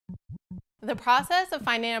The process of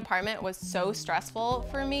finding an apartment was so stressful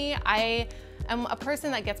for me. I am a person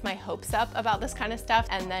that gets my hopes up about this kind of stuff,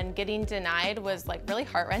 and then getting denied was like really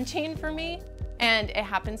heart-wrenching for me. And it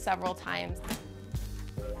happened several times.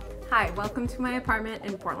 Hi, welcome to my apartment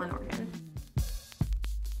in Portland, Oregon.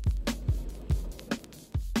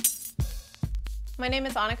 My name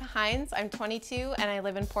is Annika Hines. I'm 22 and I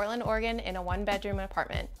live in Portland, Oregon in a one-bedroom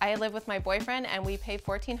apartment. I live with my boyfriend and we pay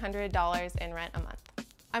 $1,400 in rent a month.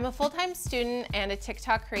 I'm a full-time student and a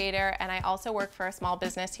TikTok creator, and I also work for a small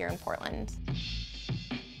business here in Portland.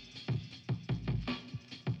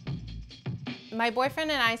 My boyfriend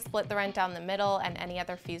and I split the rent down the middle and any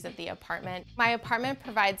other fees of the apartment. My apartment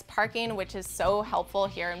provides parking, which is so helpful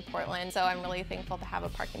here in Portland, so I'm really thankful to have a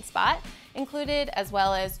parking spot included, as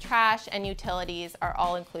well as trash and utilities are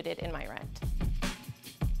all included in my rent.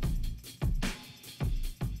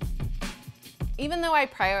 Even though I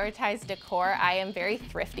prioritize decor, I am very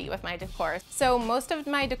thrifty with my decor. So most of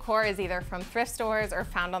my decor is either from thrift stores or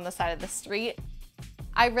found on the side of the street.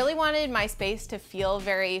 I really wanted my space to feel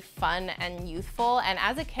very fun and youthful, and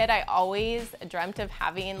as a kid I always dreamt of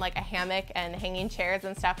having like a hammock and hanging chairs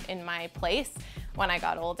and stuff in my place when I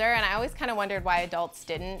got older, and I always kind of wondered why adults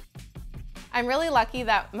didn't. I'm really lucky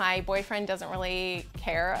that my boyfriend doesn't really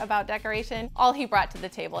care about decoration. All he brought to the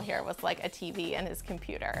table here was like a TV and his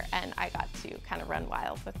computer, and I got to kind of run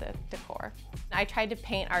wild with the decor. I tried to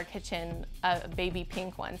paint our kitchen a baby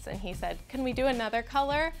pink once, and he said, "Can we do another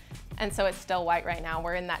color?" And so it's still white right now.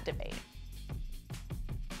 We're in that debate.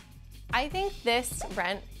 I think this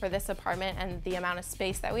rent for this apartment and the amount of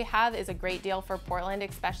space that we have is a great deal for Portland,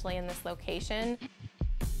 especially in this location.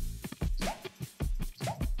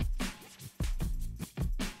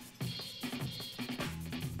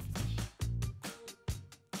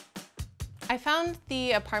 I found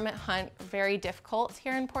the apartment hunt very difficult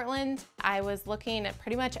here in Portland. I was looking at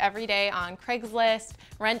pretty much every day on Craigslist,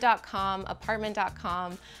 rent.com,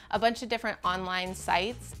 apartment.com, a bunch of different online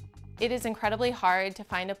sites. It is incredibly hard to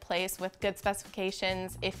find a place with good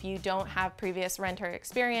specifications if you don't have previous renter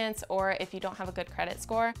experience or if you don't have a good credit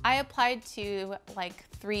score. I applied to like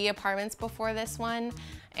 3 apartments before this one,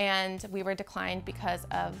 and we were declined because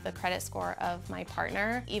of the credit score of my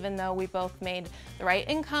partner, even though we both made the right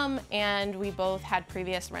income and we both had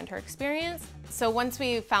previous renter experience. So once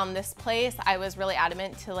we found this place, I was really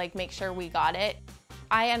adamant to like make sure we got it.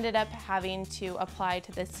 I ended up having to apply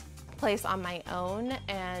to this place on my own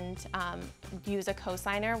and use a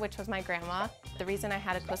cosigner, which was my grandma. The reason I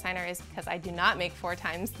had a cosigner is because I do not make 4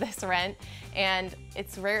 times this rent, and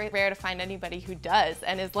it's very rare to find anybody who does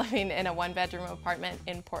and is living in a one-bedroom apartment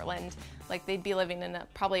in Portland. Like, they'd be living in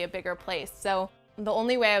probably a bigger place. So the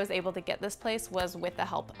only way I was able to get this place was with the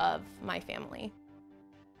help of my family.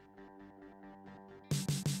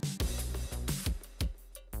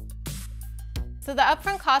 So the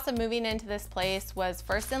upfront cost of moving into this place was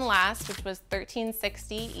first and last, which was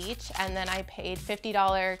 $1,360 each, and then I paid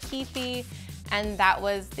 $50 key fee, and that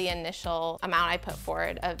was the initial amount I put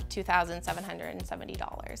forward of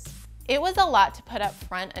 $2,770. It was a lot to put up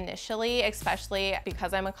front initially, especially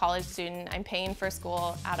because I'm a college student. I'm paying for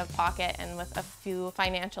school out of pocket and with a few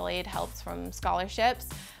financial aid helps from scholarships.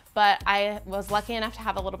 But I was lucky enough to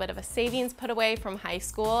have a little bit of a savings put away from high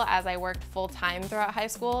school, as I worked full-time throughout high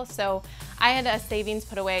school. So I had a savings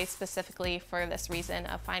put away specifically for this reason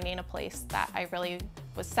of finding a place that I really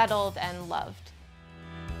was settled and loved.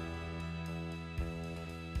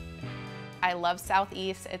 I love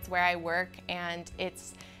Southeast. It's where I work, and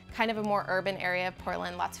it's kind of a more urban area of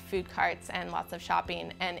Portland, lots of food carts and lots of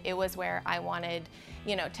shopping, and it was where I wanted,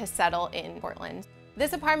 to settle in Portland.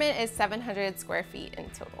 This apartment is 700 square feet in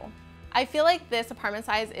total. I feel like this apartment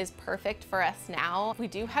size is perfect for us now. We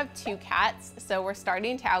do have 2 cats, so we're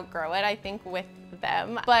starting to outgrow it, I think, with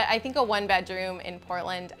them. But I think a 1-bedroom in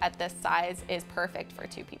Portland at this size is perfect for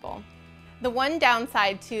 2 people. The one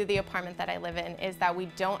downside to the apartment that I live in is that we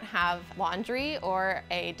don't have laundry or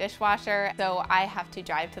a dishwasher, so I have to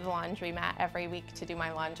drive to the laundromat every week to do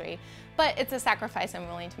my laundry. But it's a sacrifice I'm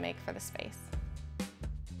willing to make for the space.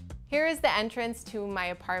 Here is the entrance to my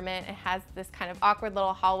apartment. It has this kind of awkward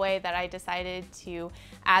little hallway that I decided to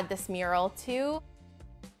add this mural to.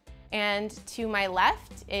 And to my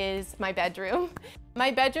left is my bedroom. My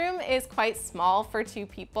bedroom is quite small for 2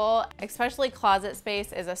 people, especially closet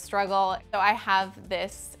space is a struggle. So I have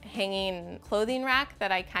this hanging clothing rack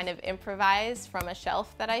that I kind of improvised from a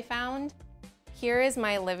shelf that I found. Here is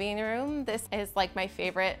my living room. This is like my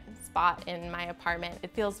favorite spot in my apartment.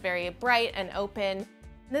 It feels very bright and open.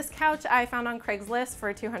 This couch I found on Craigslist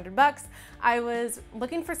for 200 bucks. I was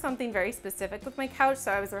looking for something very specific with my couch, so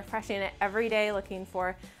I was refreshing it every day looking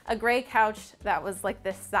for a gray couch that was like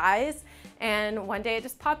this size. And one day it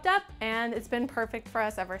just popped up and it's been perfect for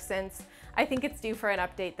us ever since. I think it's due for an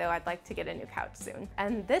update though. I'd like to get a new couch soon.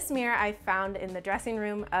 And this mirror I found in the dressing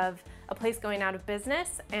room of a place going out of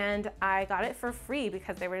business, and I got it for free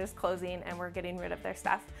because they were just closing and were getting rid of their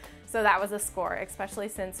stuff. So that was a score, especially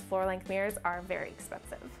since floor-length mirrors are very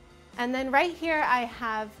expensive. And then right here I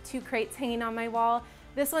have 2 crates hanging on my wall.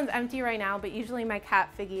 This one's empty right now, but usually my cat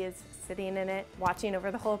Figgy is sitting in it, watching over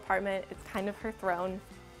the whole apartment. It's kind of her throne.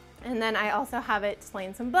 And then I also have it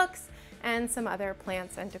displaying some books and some other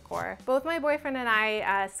plants and decor. Both my boyfriend and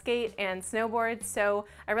I skate and snowboard, so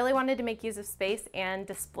I really wanted to make use of space and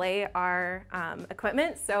display our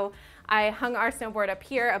equipment. So I hung our snowboard up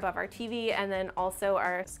here above our TV, and then also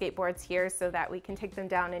our skateboards here so that we can take them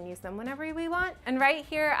down and use them whenever we want. And right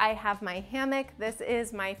here I have my hammock. This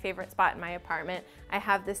is my favorite spot in my apartment. I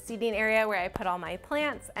have this seating area where I put all my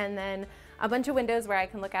plants, and then a bunch of windows where I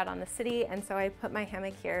can look out on the city, and so I put my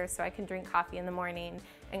hammock here so I can drink coffee in the morning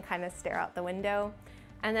and kind of stare out the window.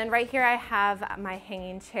 And then right here I have my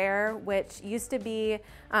hanging chair, which used to be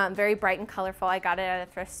very bright and colorful. I got it at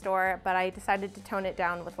a thrift store, but I decided to tone it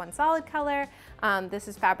down with one solid color. This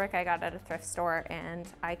is fabric I got at a thrift store, and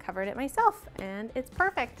I covered it myself, and it's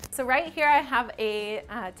perfect. So right here I have a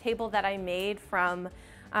table that I made from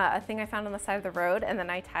a thing I found on the side of the road, and then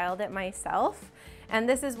I tiled it myself. And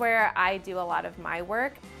this is where I do a lot of my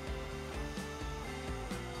work.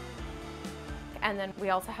 And then we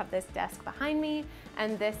also have this desk behind me,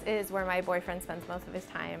 and this is where my boyfriend spends most of his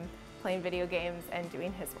time playing video games and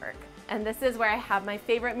doing his work. And this is where I have my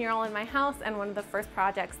favorite mural in my house and one of the first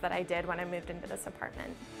projects that I did when I moved into this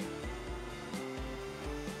apartment.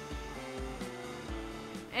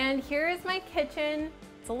 And here is my kitchen.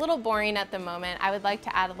 It's a little boring at the moment. I would like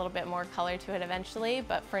to add a little bit more color to it eventually,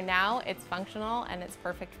 but for now it's functional and it's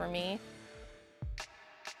perfect for me.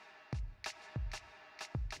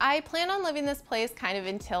 I plan on living this place kind of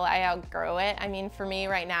until I outgrow it. I mean, for me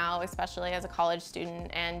right now, especially as a college student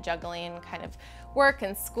and juggling kind of work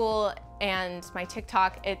and school and my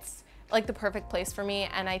TikTok, it's like the perfect place for me.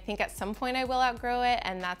 And I think at some point I will outgrow it,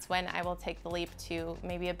 and that's when I will take the leap to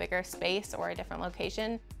maybe a bigger space or a different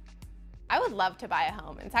location. I would love to buy a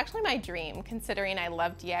home. It's actually my dream, considering I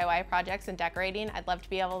love DIY projects and decorating. I'd love to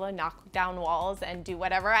be able to knock down walls and do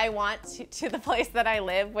whatever I want to the place that I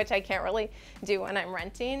live, which I can't really do when I'm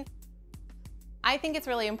renting. I think it's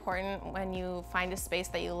really important when you find a space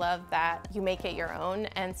that you love that you make it your own,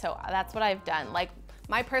 and so that's what I've done. Like,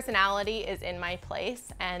 my personality is in my place,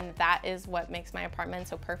 and that is what makes my apartment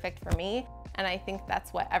so perfect for me. And I think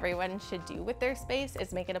that's what everyone should do with their space,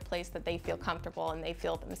 is make it a place that they feel comfortable and they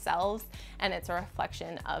feel themselves, and it's a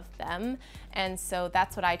reflection of them. And so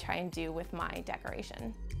that's what I try and do with my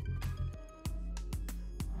decoration.